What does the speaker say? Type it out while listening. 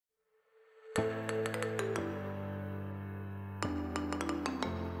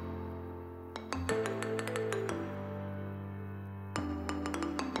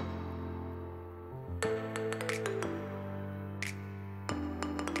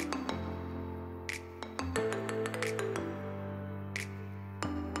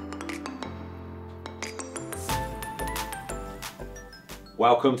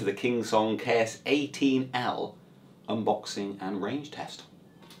Welcome to the Kingsong KS18L unboxing and range test.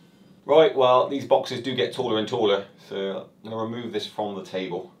 Right, well these boxes do get taller and taller, so I'm going to remove this from the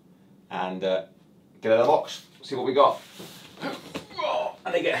table and get out of the box, see what we got.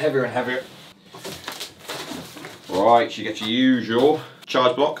 And they get heavier and heavier. Right, you get your usual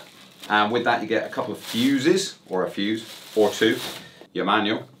charge block, and with that you get a couple of fuses, or a fuse, or two, your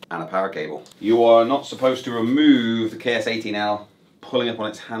manual, and a power cable. You are not supposed to remove the KS18L pulling up on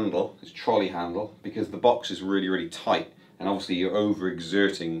its handle, its trolley handle, because the box is really tight, and obviously you're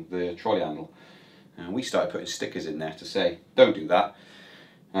overexerting the trolley handle. And we started putting stickers in there to say, don't do that.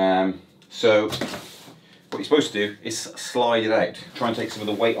 So what you're supposed to do is slide it out, try and take some of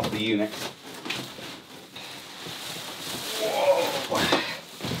the weight off the unit.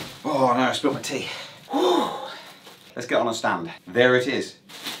 Oh no, I spilled my tea. Let's get on a stand. There it is.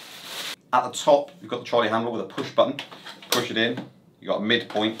 At the top, you've got the trolley handle with a push button. Push it in. You've got a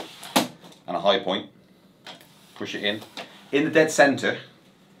midpoint and a high point. Push it in. In the dead centre,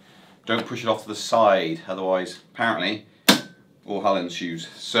 don't push it off to the side, otherwise, apparently, all hell ensues.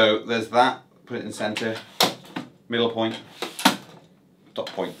 So there's that, put it in the centre, middle point, top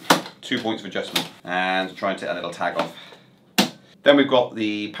point. 2 points of adjustment. And try and take that little tag off. Then we've got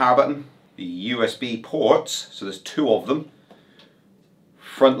the power button, the USB ports, so there's 2 of them.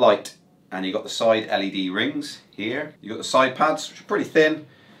 Front light, and you've got the side LED rings here. You've got the side pads, which are pretty thin,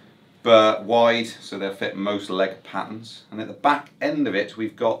 but wide, so they'll fit most leg patterns. And at the back end of it,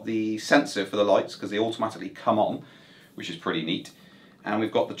 we've got the sensor for the lights, because they automatically come on, which is pretty neat. And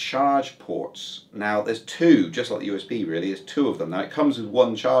we've got the charge ports. Now there's 2, just like the USB really, there's 2 of them. Now it comes with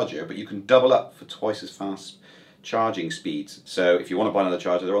 1 charger, but you can double up for twice as fast charging speeds. So if you want to buy another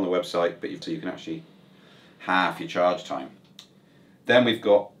charger, they're on the website, but so you can actually half your charge time. Then we've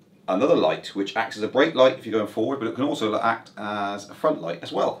got another light which acts as a brake light if you're going forward, but it can also act as a front light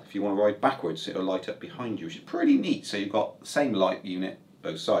as well. If you want to ride backwards, it'll light up behind you, which is pretty neat. So you've got the same light unit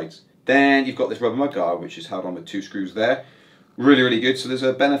both sides. Then you've got this rubber mudguard which is held on with 2 screws there. Really good. So there's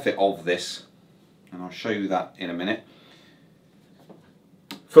a benefit of this, and I'll show you that in a minute.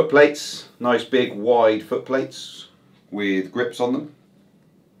 Foot plates, nice big wide foot plates with grips on them.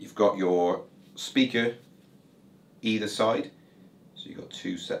 You've got your speaker either side, so you've got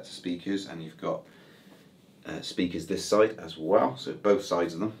 2 sets of speakers, and you've got speakers this side as well, so both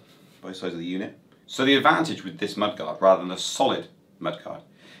sides of them, both sides of the unit. So the advantage with this mudguard rather than a solid mudguard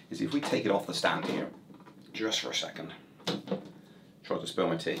is if we take it off the stand here just for a second, try to spill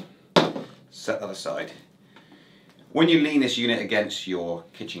my tea, set that aside. When you lean this unit against your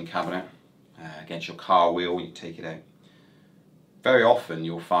kitchen cabinet, against your car wheel when you take it out, very often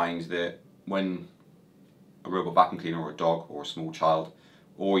you'll find that when a robot vacuum cleaner or a dog or a small child,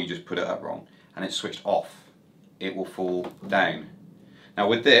 or you just put it up wrong and it's switched off, it will fall down. Now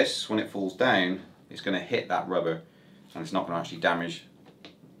with this, when it falls down, it's going to hit that rubber and it's not going to actually damage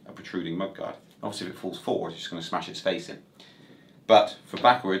a protruding mudguard. Obviously if it falls forward, it's just going to smash its face in. But for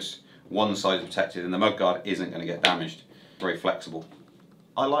backwards, one side is protected and the mudguard isn't going to get damaged. Very flexible.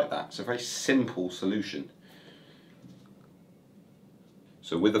 I like that. It's a very simple solution.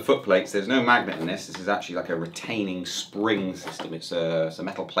 So with the foot plates, there's no magnet in this. This is actually like a retaining spring system. It's a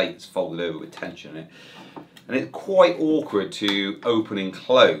metal plate that's folded over with tension in it. And it's quite awkward to open and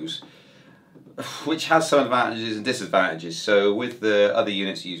close, which has some advantages and disadvantages. So with the other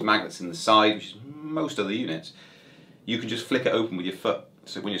units, you use magnets in the side, which is most other units. You can just flick it open with your foot.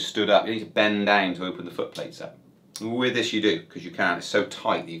 So when you're stood up, you need to bend down to open the foot plates up. With this you do, because you can. It's so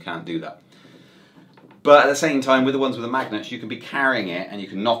tight that you can't do that. But at the same time, with the ones with the magnets, you can be carrying it and you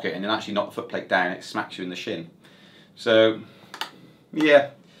can knock it and then actually knock the foot plate down, it smacks you in the shin. So,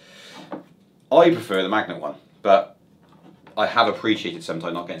 yeah, I prefer the magnet one, but I have appreciated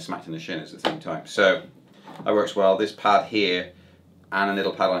sometimes not getting smacked in the shin at the same time. So, that works well. This pad here and a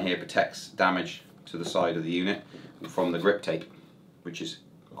little pad on here protects damage to the side of the unit from the grip tape, which is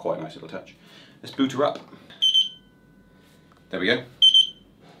quite a nice little touch. Let's boot her up. There we go.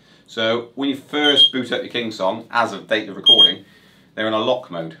 So when you first boot up your Kingsong, as of date of recording, they're in a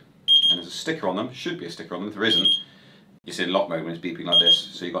lock mode. And there's a sticker on them, should be a sticker on them, if there isn't, it's in lock mode when it's beeping like this.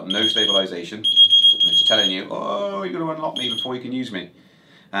 So you've got no stabilisation, and it's telling you, oh, you're going to unlock me before you can use me.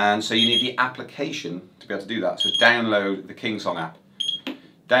 And so you need the application to be able to do that. So download the Kingsong app.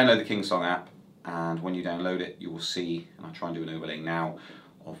 Download the Kingsong app, and when you download it, you will see, and I'll try and do an overlay now,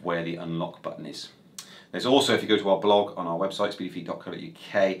 of where the unlock button is. There's also, if you go to our blog on our website,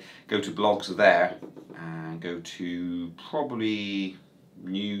 speedyfeet.co.uk, go to blogs there and go to probably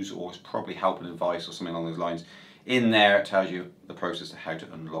news, or it's probably help and advice or something along those lines. In there it tells you the process of how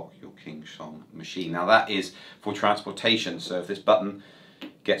to unlock your Kingsong machine. Now that is for transportation, so if this button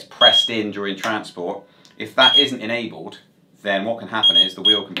gets pressed in during transport. If that isn't enabled, then what can happen is the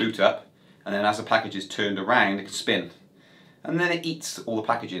wheel can boot up, and then as the package is turned around, it can spin. And then it eats all the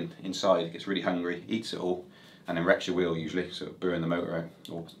packaging inside. It gets really hungry, eats it all, and then wrecks your wheel usually, so it'll burn the motor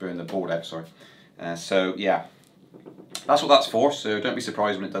out, or burn the board out, sorry. So yeah, that's what that's for, so don't be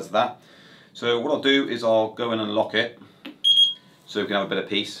surprised when it does that. So what I'll do is I'll go and unlock it, so we can have a bit of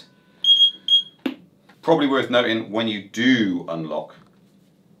peace. Probably worth noting, when you do unlock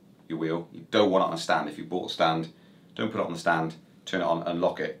your wheel, you don't want it on a stand. If you bought a stand, don't put it on the stand, turn it on,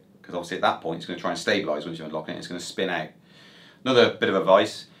 unlock it, because obviously at that point it's going to try and stabilise once you unlock it, it's going to spin out. Another bit of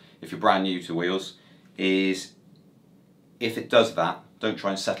advice, if you're brand new to wheels, is if it does that, don't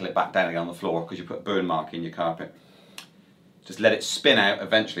try and settle it back down again on the floor, because you put a burn mark in your carpet. Just let it spin out,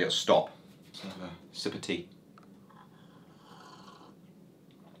 eventually it'll stop. Let's have a sip of tea.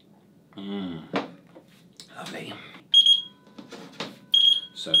 Lovely.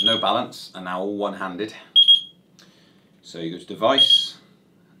 So no balance, and now all one-handed. So you go to device,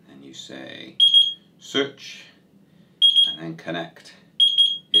 and you say search, and then connect.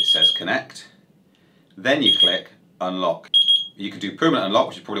 It says connect. Then you click unlock. You could do permanent unlock,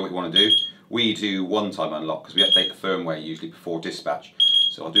 which is probably what you want to do. We do one-time unlock because we update the firmware usually before dispatch.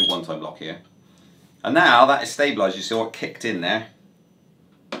 So I'll do one-time lock here. And now that is stabilised, you see what kicked in there.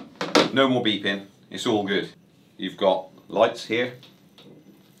 No more beeping, it's all good. You've got lights here,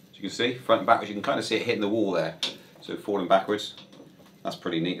 as you can see, front and backwards. You can kind of see it hitting the wall there, so falling backwards. That's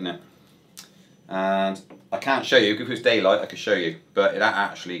pretty neat, isn't it? And I can't show you, because it's daylight I can show you, but it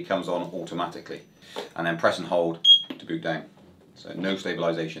actually comes on automatically. And then press and hold to boot down. So no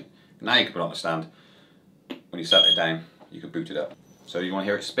stabilisation. Now you can put it on the stand. When you set it down, you can boot it up. So you want to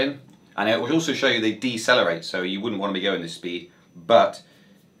hear it spin? And it will also show you they decelerate, so you wouldn't want to be going this speed, but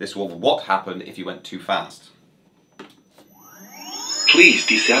this will what happened if you went too fast. Please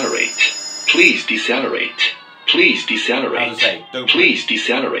decelerate. Please decelerate. Please decelerate. As I say, Please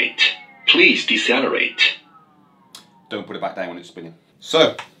decelerate. Please decelerate. Don't put it back down when it's spinning.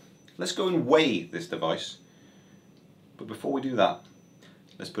 So, let's go and weigh this device. But before we do that,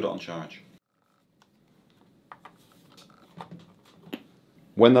 let's put it on charge.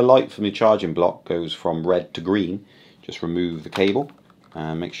 When the light from the charging block goes from red to green, just remove the cable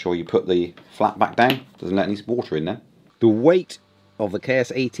and make sure you put the flap back down. Doesn't let any water in there. The weight of the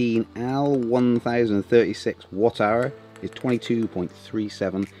KS18L 1036 watt hour is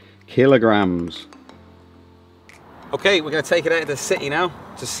 22.37 kilograms. Okay, we're going to take it out of the city now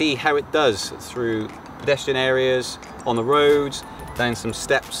to see how it does through pedestrian areas, on the roads, down some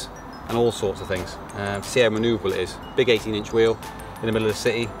steps and all sorts of things. See how manoeuvrable it is. Big 18-inch wheel in the middle of the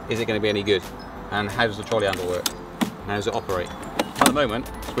city. Is it going to be any good? And how does the trolley handle work? And how does it operate? At the moment,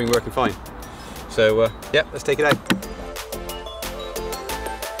 it's been working fine. So, yeah, let's take it out.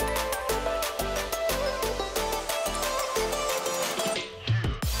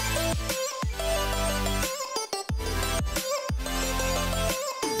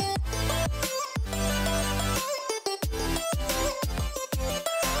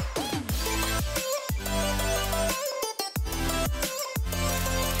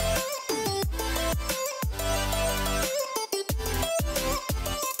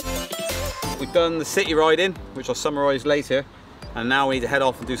 We've done the city riding, which I'll summarise later, and now we need to head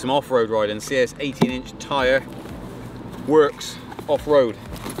off and do some off-road riding. See this 18-inch tyre works off-road.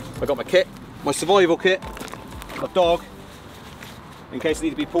 I got my kit, my survival kit, my dog, in case I need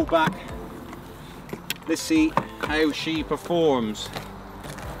to be pulled back. Let's see how she performs.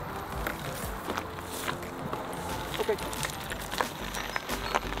 Okay.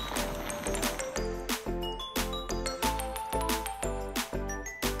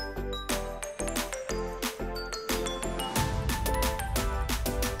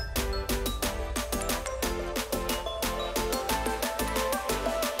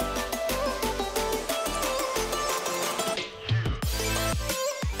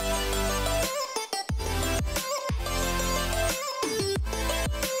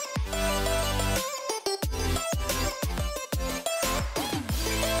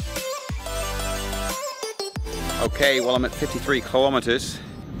 Okay, well I'm at 53 kilometers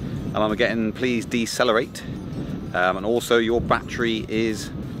and I'm getting please decelerate, and also your battery is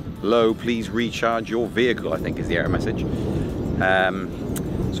low, please recharge your vehicle, I think is the error message.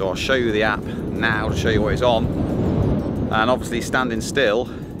 So I'll show you the app now to show you what it's on, and obviously standing still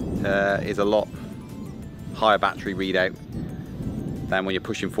is a lot higher battery readout than when you're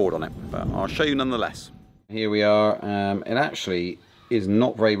pushing forward on it, but I'll show you nonetheless. Here we are. It actually is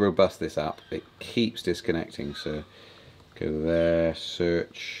not very robust, this app. It keeps disconnecting, so go there,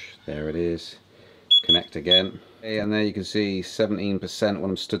 search, there it is. Connect again. And there you can see 17%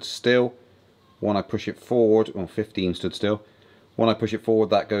 when I'm stood still. When I push it forward, or 15 stood still. When I push it forward,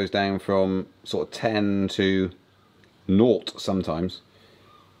 that goes down from sort of 10 to 0 sometimes.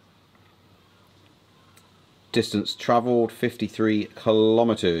 Distance travelled 53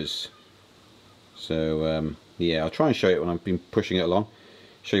 kilometers. So yeah, I'll try and show you it when I've been pushing it along.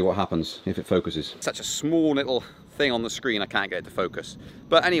 Show you what happens if it focuses. Such a small little thing on the screen, I can't get it to focus.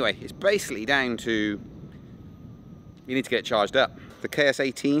 But anyway, it's basically down to, you need to get it charged up. The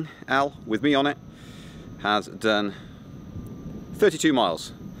KS18L with me on it has done 32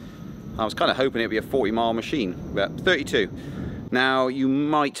 miles. I was kind of hoping it'd be a 40-mile machine, but 32. Now you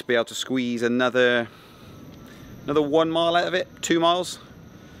might be able to squeeze another 1 mile out of it, 2 miles.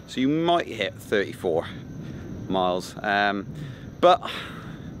 So you might hit 34 miles. But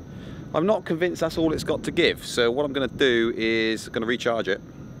I'm not convinced that's all it's got to give. So what I'm going to do is I'm going to recharge it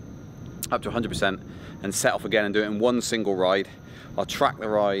up to 100% and set off again and do it in one single ride. I'll track the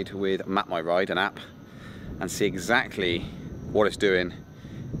ride with Map My Ride, an app, and see exactly what it's doing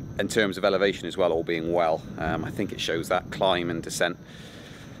in terms of elevation as well, all being well. I think it shows that climb and descent.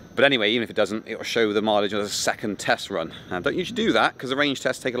 But anyway, even if it doesn't, it will show the mileage as a second test run. Don't usually do that because the range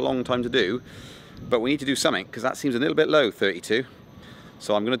tests take a long time to do, but we need to do something because that seems a little bit low, 32.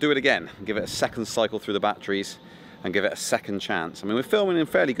 So I'm going to do it again and give it a second cycle through the batteries and give it a second chance. I mean, we're filming in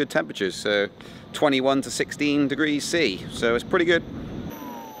fairly good temperatures, so 21 to 16 degrees C, so it's pretty good.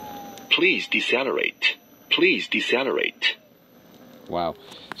 Please decelerate. Please decelerate. Wow,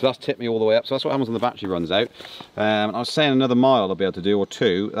 so that's tipped me all the way up. So that's what happens when the battery runs out. I was saying another mile I'll be able to do, or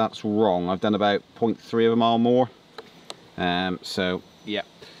 2. That's wrong. I've done about 0.3 of a mile more. So yeah,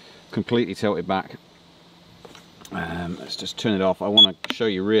 completely tilted back. Let's just turn it off. I want to show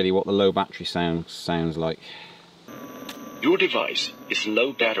you really what the low battery sounds like. Your device is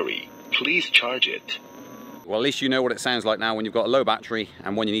low battery. Please charge it. Well, at least you know what it sounds like now when you've got a low battery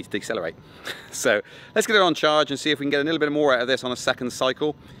and when you need to decelerate. So let's get it on charge and see if we can get a little bit more out of this on a second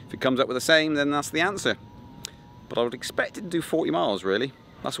cycle. If it comes up with the same, then that's the answer. But I would expect it to do 40 miles really.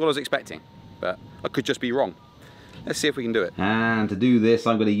 That's what I was expecting, but I could just be wrong. Let's see if we can do it. And to do this,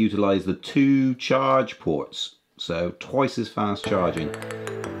 I'm going to utilize the 2 charge ports. So twice as fast charging.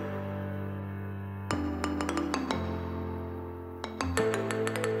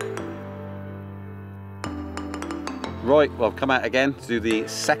 Right, well, I've come out again to do the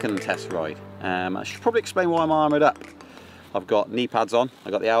second test ride. I should probably explain why I'm armoured up. I've got knee pads on,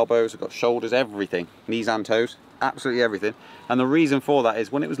 I've got the elbows, I've got shoulders, everything. Knees and toes, absolutely everything. And the reason for that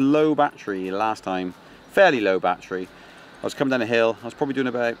is when it was low battery last time, fairly low battery, I was coming down a hill, I was probably doing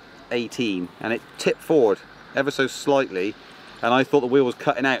about 18, and it tipped forward ever so slightly, and I thought the wheel was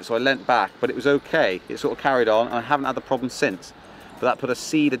cutting out, so I leant back, but it was okay. It sort of carried on, and I haven't had the problem since. But that put a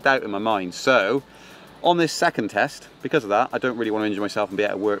seed of doubt in my mind. So on this second test, because of that, I don't really want to injure myself and be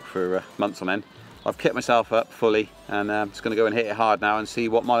out of work for months on end. I've kit myself up fully, and I'm just going to go and hit it hard now and see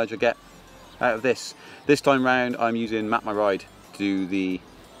what mileage I get out of this. This time round, I'm using Map My Ride to do the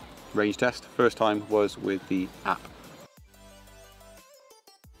range test. First time was with the app.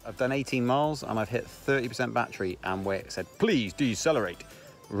 I've done 18 miles and I've hit 30% battery, and where it said, please decelerate,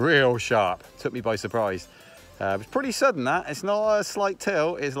 real sharp. Took me by surprise. It was pretty sudden that. It's not a slight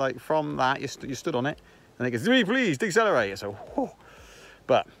tilt, it's like from that, you stood on it, and it goes, please decelerate. So, whew.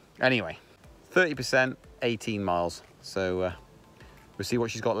 But anyway, 30%, 18 miles. So we'll see what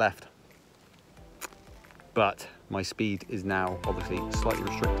she's got left. But my speed is now obviously slightly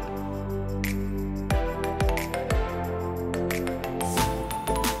restricted.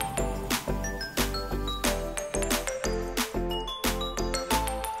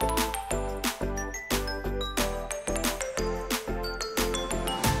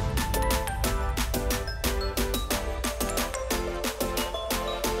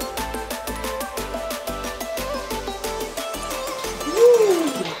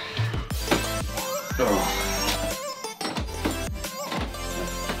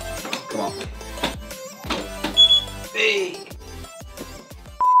 Come on. Hey.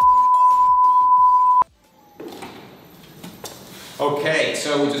 Okay,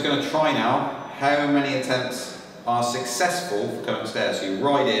 so we're just going to try now how many attempts are successful for coming upstairs. So you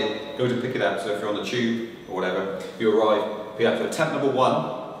ride in, go to pick it up, so if you're on the tube or whatever, you arrive, pick it up to attempt number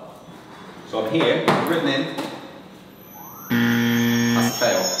 1. So I'm here, written in, that's a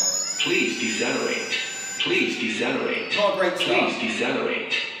fail. Please decelerate. Please decelerate. Not a great start. Please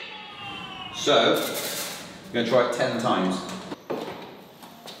decelerate. So, I'm going to try it 10 times.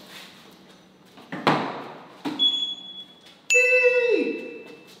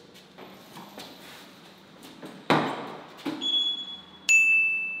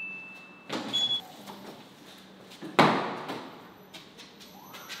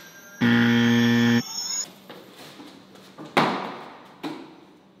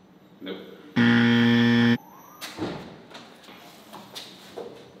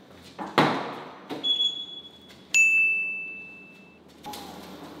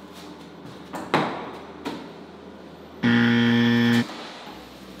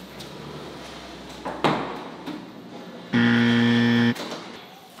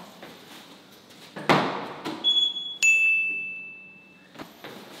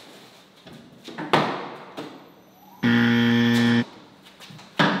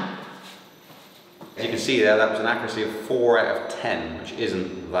 As you can see there, that was an accuracy of 4 out of 10, which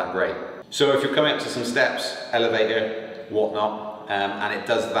isn't that great. So if you're coming up to some steps, elevator, whatnot, and it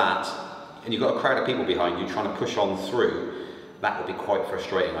does that, and you've got a crowd of people behind you trying to push on through, that will be quite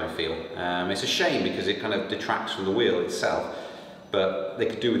frustrating, I feel. It's a shame because it kind of detracts from the wheel itself, but they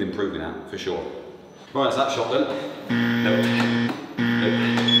could do with improving that, for sure. Right, that's that shot done. Nope.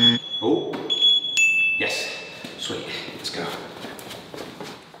 Nope. Oh, yes, sweet, let's go.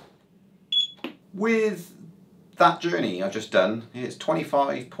 With that journey I've just done, it's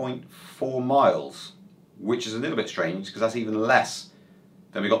 25.4 miles, which is a little bit strange because that's even less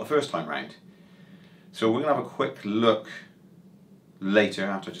than we got the first time round. So we're going to have a quick look later,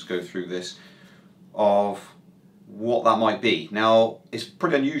 after I just go through this, of what that might be. Now, it's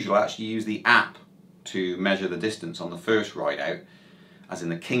pretty unusual. I actually use the app to measure the distance on the first ride out, as in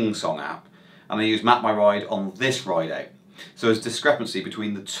the Kingsong app, and I use Map My Ride on this ride out. So there's discrepancy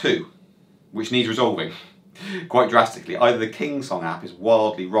between the two, which needs resolving quite drastically. Either the Kingsong app is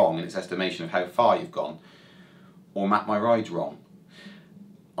wildly wrong in its estimation of how far you've gone, or Map My Ride's wrong.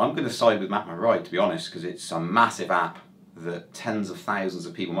 I'm going to side with Map My Ride, to be honest, because it's a massive app that tens of thousands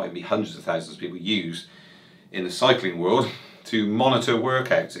of people, might even be hundreds of thousands of people, use in the cycling world to monitor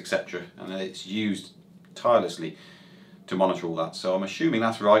workouts, etc. And it's used tirelessly to monitor all that. So I'm assuming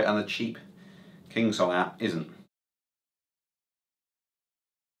that's right, and the cheap Kingsong app isn't.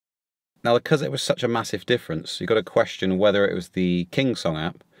 Now, because it was such a massive difference, you've got to question whether it was the Kingsong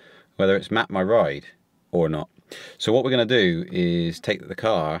app, whether it's Map My Ride or not. So what we're going to do is take the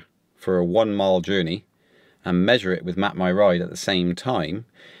car for a 1 mile journey and measure it with Map My Ride at the same time.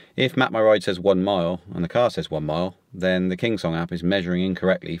 If Map My Ride says 1 mile and the car says 1 mile, then the Kingsong app is measuring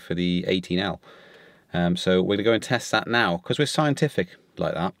incorrectly for the 18L. So we're going to go and test that now, because we're scientific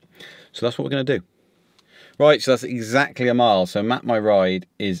like that. So that's what we're going to do. Right, so that's exactly a mile. So Map My Ride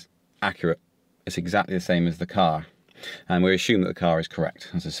is accurate. It's exactly the same as the car. And we assume that the car is correct,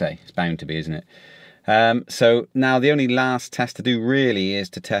 as I say. It's bound to be, isn't it? So now the only last test to do really is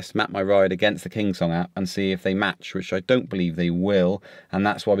to test Map My Ride against the Kingsong app and see if they match, which I don't believe they will, and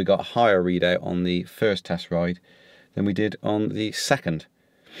that's why we got a higher readout on the first test ride than we did on the second.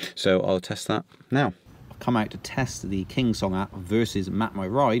 So I'll test that now. I've come out to test the Kingsong app versus Map My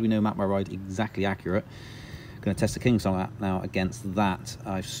Ride. We know Map My Ride exactly accurate. I'm going to test the Kingsong app now against that.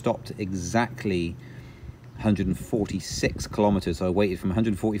 I've stopped exactly 146 kilometers. So I waited from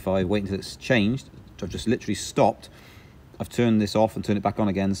 145, waited until it's changed. So I've just literally stopped. I've turned this off and turned it back on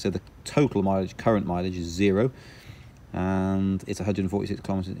again, so the total mileage, current mileage, is 0, and it's 146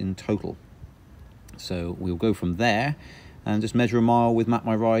 kilometers in total. So we'll go from there and just measure a mile with Map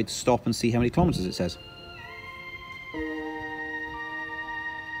My Ride, stop and see how many kilometers it says.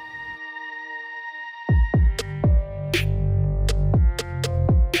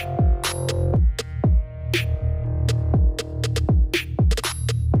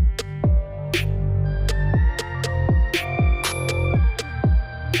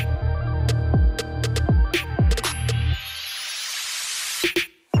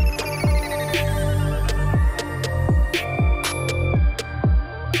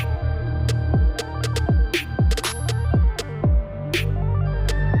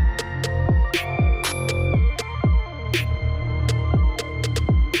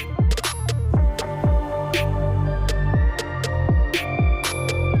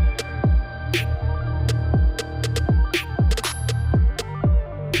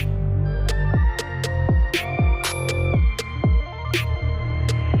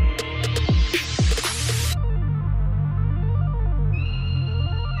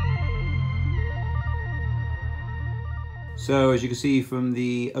 So as you can see from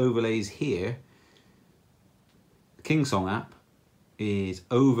the overlays here, the Kingsong app is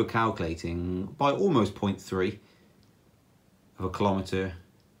over calculating by almost 0.3 of a kilometre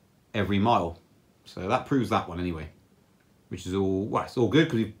every mile. So that proves that one anyway, which is all, well, it's all good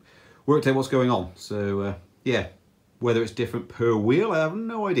because we've worked out what's going on. So yeah, whether it's different per wheel, I have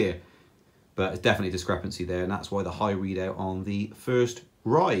no idea. But it's definitely a discrepancy there, and that's why the high readout on the first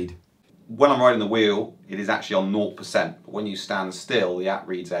ride. When I'm riding the wheel, it is actually on 0%, but when you stand still, the app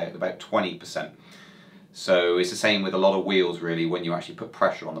reads out about 20%. So it's the same with a lot of wheels really. When you actually put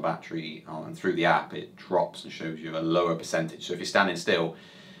pressure on the battery and through the app, it drops and shows you a lower percentage. So if you're standing still,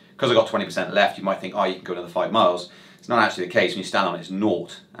 because I've got 20% left, you might think, oh, you can go another 5 miles. It's not actually the case. When you stand on it, it's 0,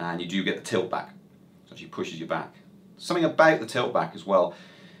 and you do get the tilt back. So it actually pushes you back. Something about the tilt back as well.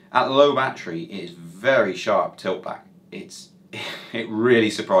 At low battery, it is very sharp tilt back. It really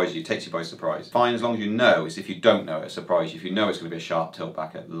surprises you, takes you by surprise. Fine as long as you know. It's if you don't know, it'll surprise you. If you know it's going to be a sharp tilt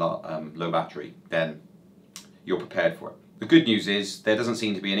back at low battery, then you're prepared for it. The good news is there doesn't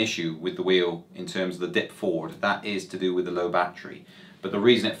seem to be an issue with the wheel in terms of the dip forward. That is to do with the low battery. But the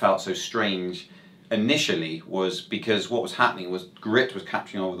reason it felt so strange initially was because what was happening was grit was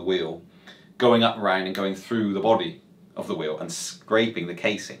capturing over the wheel, going up around and going through the body of the wheel and scraping the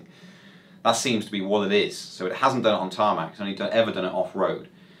casing. That seems to be what it is. So it hasn't done it on tarmac, it's only ever done it off-road.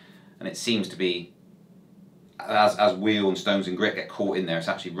 And it seems to be, as wheel and stones and grit get caught in there, it's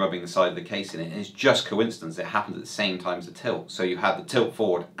actually rubbing the side of the casing. And it's just coincidence it happened at the same time as the tilt. So you had the tilt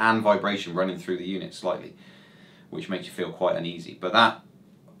forward and vibration running through the unit slightly, which makes you feel quite uneasy. But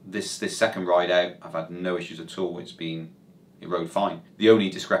this second ride out, I've had no issues at all. It rode fine. The only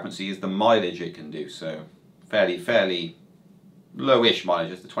discrepancy is the mileage it can do. So fairly lowish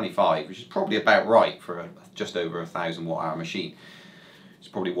mileage, just the 25, which is probably about right for just over 1,000 watt-hour machine. It's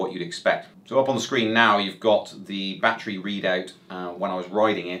probably what you'd expect. So up on the screen now you've got the battery readout when I was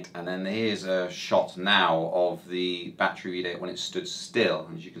riding it, and then here's a shot now of the battery readout when it stood still.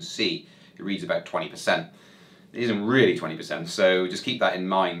 And as you can see, it reads about 20%. It isn't really 20%, so just keep that in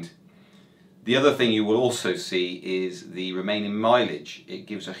mind. The other thing you will also see is the remaining mileage. It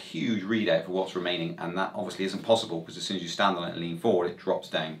gives a huge readout for what's remaining, and that obviously isn't possible because as soon as you stand on it and lean forward, it drops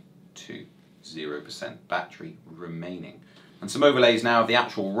down to 0% battery remaining. And some overlays now of the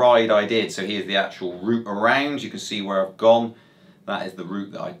actual ride I did. So here's the actual route around. You can see where I've gone. That is the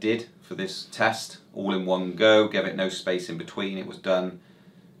route that I did for this test, all in one go, gave it no space in between. It was done,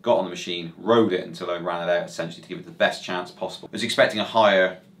 got on the machine, rode it until I ran it out, essentially to give it the best chance possible. I was expecting a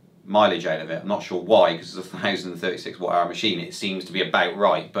higher mileage out of it. I'm not sure why, because it's a 1,036 watt-hour machine. It seems to be about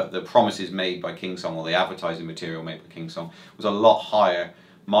right, but the promises made by Kingsong, or the advertising material made by Kingsong, was a lot higher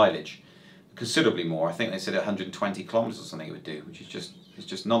mileage. Considerably more. I think they said 120 kilometers or something it would do, which is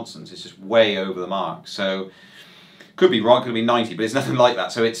just nonsense. It's just way over the mark. So could be right, could be 90, but it's nothing like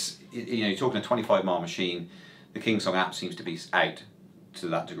that. So you're talking a 25-mile machine. The Kingsong app seems to be out to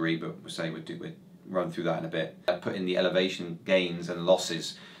that degree, but we'll run through that in a bit. I put in the elevation gains and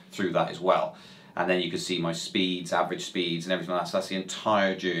losses through that as well, and then you can see my speeds, average speeds, and everything like that. So that's the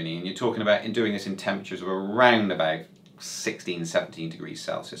entire journey, and you're talking about doing this in temperatures of around about 16-17 degrees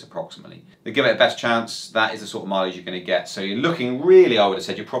Celsius approximately. They give it a best chance. That is the sort of mileage you're going to get. So you're looking, really, I would have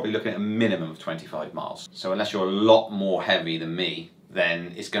said you're probably looking at a minimum of 25 miles. So unless you're a lot more heavy than me,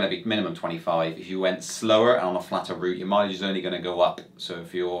 then it's going to be minimum 25. If you went slower and on a flatter route, your mileage is only going to go up. So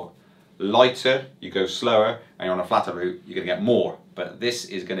if you're lighter, you go slower, and you're on a flatter route, you're going to get more. But this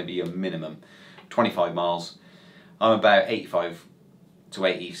is going to be a minimum 25 miles. I'm about 85 to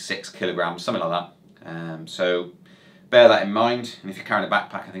 86 kilograms, something like that. So bear that in mind, and if you're carrying a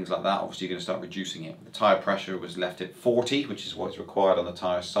backpack and things like that, obviously you're going to start reducing it. The tyre pressure was left at 40, which is what is required on the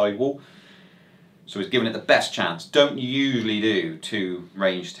tyre sidewall. So it's given it the best chance. Don't usually do 2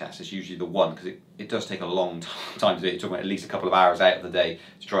 range tests, it's usually the 1, because it does take a long time to do it. You're talking about at least a couple of hours out of the day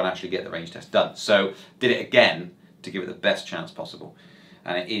to try and actually get the range test done. So did it again to give it the best chance possible.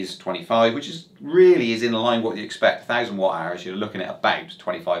 And it is 25, which really is in line with what you expect. 1,000 watt-hours, you're looking at about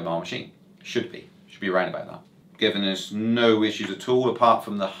 25-mile machine. Should be around about that. Given us no issues at all, apart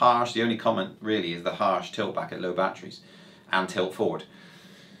from the only comment really is the harsh tilt back at low batteries and tilt forward.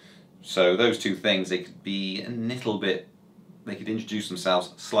 So those two things, they could be a little bit, they could introduce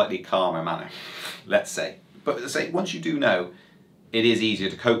themselves slightly calmer manner, let's say. But let's say once you do know, it is easier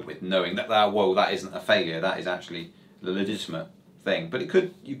to cope with, knowing that, whoa, that isn't a failure, that is actually the legitimate thing. But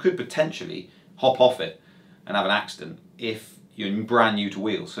you could potentially hop off it and have an accident if you're brand new to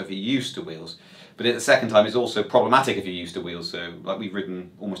wheels, so if you're used to wheels. But at the second time, it's also problematic if you're used to wheels. So like we've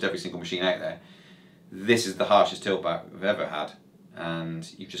ridden almost every single machine out there, this is the harshest tilt back we've ever had, and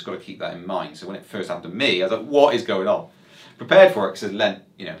you've just got to keep that in mind. So when it first happened to me, I was like, what is going on? Prepared for it because it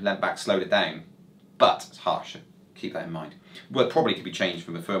leant back, slowed it down, but it's harsh. Keep that in mind. Well, it probably could be changed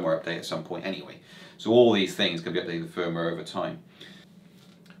from the firmware update at some point anyway. So all these things can be updated with firmware over time.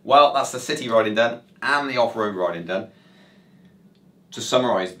 Well, that's the city riding done and the off-road riding done. To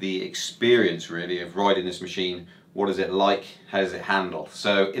summarise the experience really of riding this machine, what is it like, how does it handle?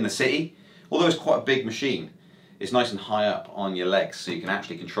 So in the city, although it's quite a big machine, it's nice and high up on your legs, so you can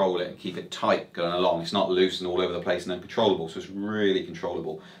actually control it and keep it tight going along. It's not loose and all over the place and uncontrollable, so it's really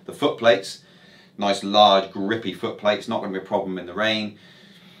controllable. The foot plates, nice large grippy foot plates, not going to be a problem in the rain.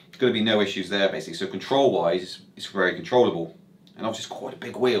 There's going to be no issues there basically, so control wise it's very controllable. And obviously it's quite a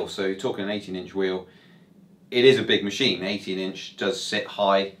big wheel, so you're talking an 18-inch wheel. It is a big machine. 18-inch does sit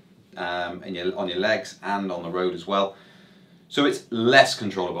high on your legs and on the road as well. So it's less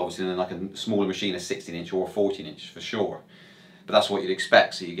controllable obviously than like a smaller machine, a 16-inch or a 14-inch for sure. But that's what you'd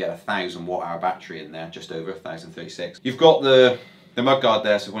expect, so you get a 1,000 watt-hour battery in there, just over 1,036. You've got the The mud guard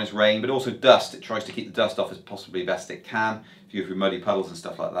there, so when it's rain, but also dust, it tries to keep the dust off as possibly best it can. If you go through muddy puddles and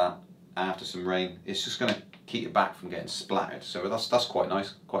stuff like that, after some rain, it's just going to keep it back from getting splattered. So that's quite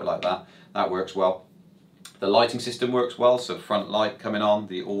nice, quite like that. That works well. The lighting system works well, so front light coming on,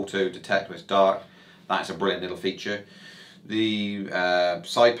 the auto detect when it's dark, that's a brilliant little feature. The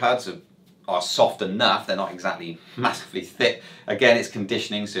side pads are soft enough, they're not exactly massively thick. Again, it's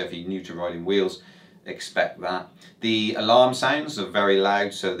conditioning, so if you're new to riding wheels, expect that. The alarm sounds are very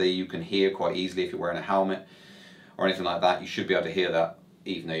loud, so that you can hear quite easily if you're wearing a helmet or anything like that. You should be able to hear that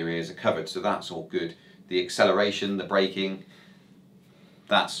even though your ears are covered, so that's all good. The acceleration, the braking,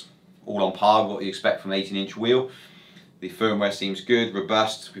 that's all on par with what you expect from an 18-inch wheel. The firmware seems good,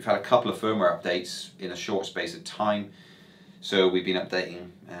 robust. We've had a couple of firmware updates in a short space of time, so we've been updating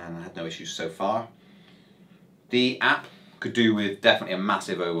and I had no issues so far. The app could do with definitely a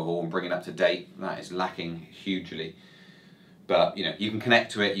massive overhaul and bring it up to date. That is lacking hugely. But you know, you can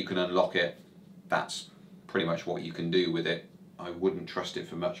connect to it, you can unlock it. That's pretty much what you can do with it. I wouldn't trust it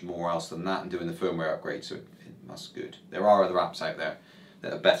for much more else than that, and doing the firmware upgrade, so that's good. There are other apps out there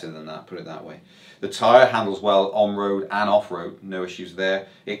that are better than that, put it that way. The tyre handles well on-road and off-road, no issues there.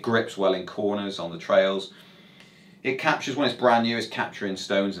 It grips well in corners, on the trails. It captures, when it's brand new, it's capturing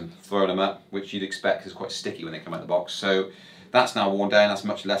stones and throwing them up, which you'd expect is quite sticky when they come out of the box. So that's now worn down, that's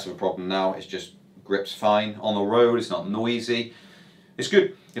much less of a problem now. It's just grips fine. On the road, it's not noisy. It's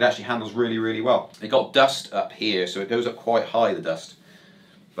good. It actually handles really, really well. It got dust up here, so it goes up quite high, the dust.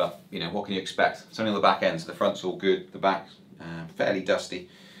 But, you know, what can you expect? It's only on the back end, so the front's all good. The back's fairly dusty.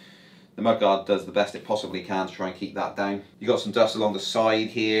 The mudguard does the best it possibly can to try and keep that down. You've got some dust along the side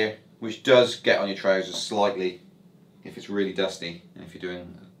here, which does get on your trousers slightly if it's really dusty and if you're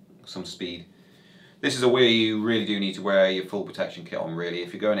doing some speed. This is a wheel you really do need to wear your full protection kit on, really.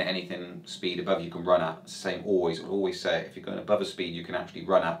 If you're going at anything speed above you can run at, it's the same always, it will always say, if you're going above a speed you can actually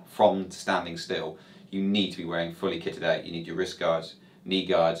run at from standing still, you need to be wearing fully kitted out. You need your wrist guards, knee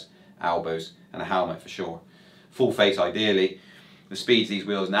guards, elbows and a helmet for sure. Full face ideally. The speeds these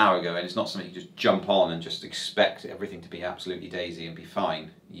wheels now are going, it's not something you just jump on and just expect everything to be absolutely daisy and be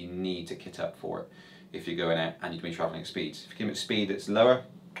fine. You need to kit up for it if you're going out and you're going to be travelling at speeds. If you give it speed that's lower,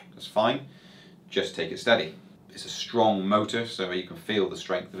 that's fine. Just take it steady. It's a strong motor, so you can feel the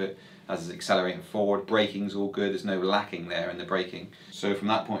strength of it as it's accelerating forward. Braking's all good, there's no lacking there in the braking. So from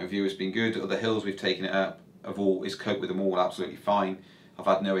that point of view it's been good. At the hills we've taken it up, it's coped with them all absolutely fine. I've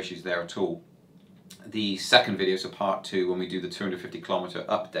had no issues there at all. The second video, so part 2, when we do the 250km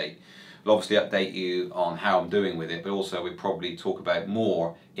update, we'll obviously update you on how I'm doing with it, but also we'll probably talk about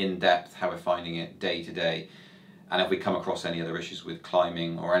more in depth how we're finding it day to day, and if we come across any other issues with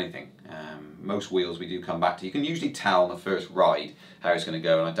climbing or anything. Most wheels we do come back to. You can usually tell on the first ride how it's going to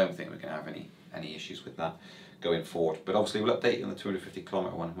go, and I don't think we're going to have any issues with that going forward. But obviously we'll update you on the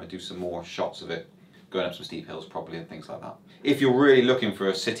 250km one. We'll do some more shots of it going up some steep hills probably and things like that. If you're really looking for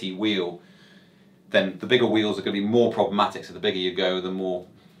a city wheel, then the bigger wheels are going to be more problematic. So the bigger you go, the more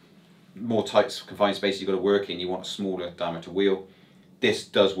tight confined space you've got to work in. You want a smaller diameter wheel. This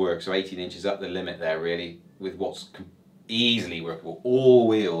does work, so 18 inches up the limit there really, with what's easily workable. All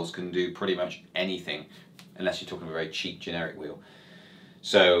wheels can do pretty much anything, unless you're talking a very cheap generic wheel.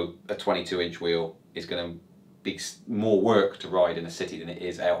 So a 22-inch wheel is going to be more work to ride in a city than it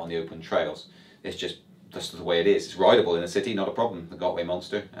is out on the open trails. It's just the way it is. It's rideable in a city, not a problem, the Gotway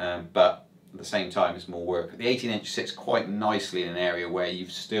Monster, but at the same time it's more work. The 18-inch sits quite nicely in an area where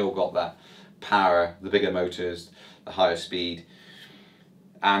you've still got that power, the bigger motors, the higher speed,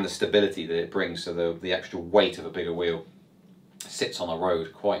 and the stability that it brings. So the extra weight of a bigger wheel sits on the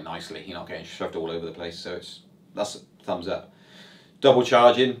road quite nicely. You're not getting shoved all over the place, so that's a thumbs up. Double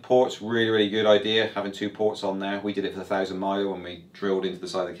charging ports, really good idea, having 2 ports on there. We did it for the 1,000 miler when we drilled into the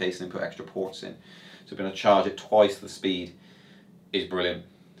side of the case and put extra ports in. So being able to charge at twice the speed is brilliant.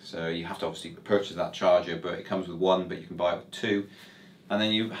 So you have to obviously purchase that charger, but it comes with 1, but you can buy it with 2, and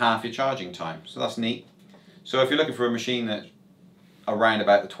then you half your charging time. So that's neat. So if you're looking for a machine that's around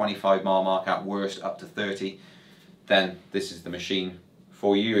about the 25 mile mark at worst, up to 30, then this is the machine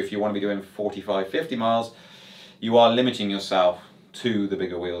for you. If you want to be doing 45, 50 miles, you are limiting yourself to the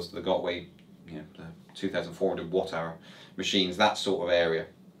bigger wheels, the Gotway, the 2,400 watt hour machines, that sort of area.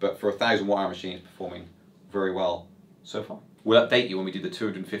 But for a 1,000 watt hour machine, it's performing very well so far. We'll update you when we do the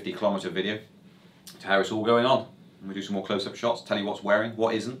 250km video to how it's all going on. And we'll do some more close-up shots, tell you what's wearing,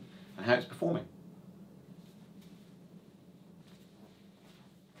 what isn't, and how it's performing.